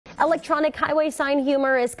Electronic highway sign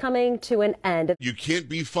humor is coming to an end. You can't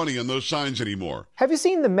be funny on those signs anymore. Have you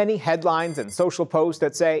seen the many headlines and social posts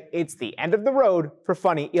that say it's the end of the road for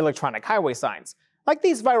funny electronic highway signs? Like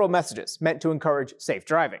these viral messages meant to encourage safe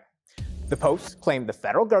driving. The posts claim the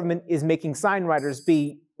federal government is making sign writers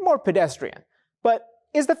be more pedestrian. But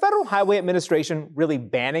is the Federal Highway Administration really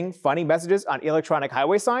banning funny messages on electronic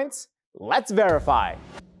highway signs? Let's verify.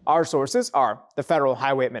 Our sources are the Federal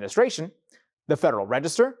Highway Administration, the Federal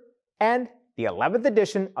Register, and the 11th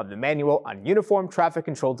edition of the Manual on Uniform Traffic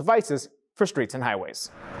Control Devices for Streets and Highways.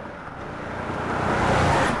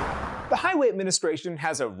 The Highway Administration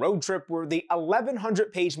has a road trip-worthy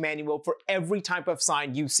 1,100-page manual for every type of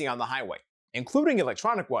sign you see on the highway, including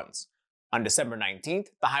electronic ones. On December 19th,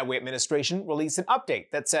 the Highway Administration released an update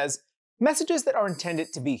that says, messages that are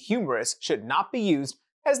intended to be humorous should not be used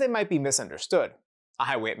as they might be misunderstood. A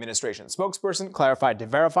Highway Administration spokesperson clarified to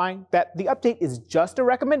Verify that the update is just a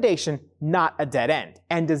recommendation, not a dead end,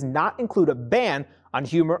 and does not include a ban on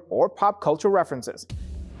humor or pop culture references.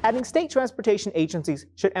 Adding state transportation agencies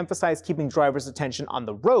should emphasize keeping drivers' attention on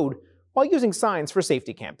the road while using signs for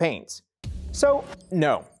safety campaigns. So,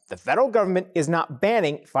 no, the federal government is not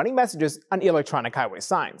banning funny messages on electronic highway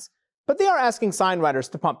signs, but they are asking sign writers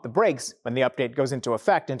to pump the brakes when the update goes into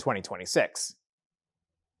effect in 2026.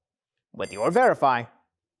 With your Verify,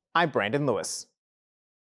 I'm Brandon Lewis.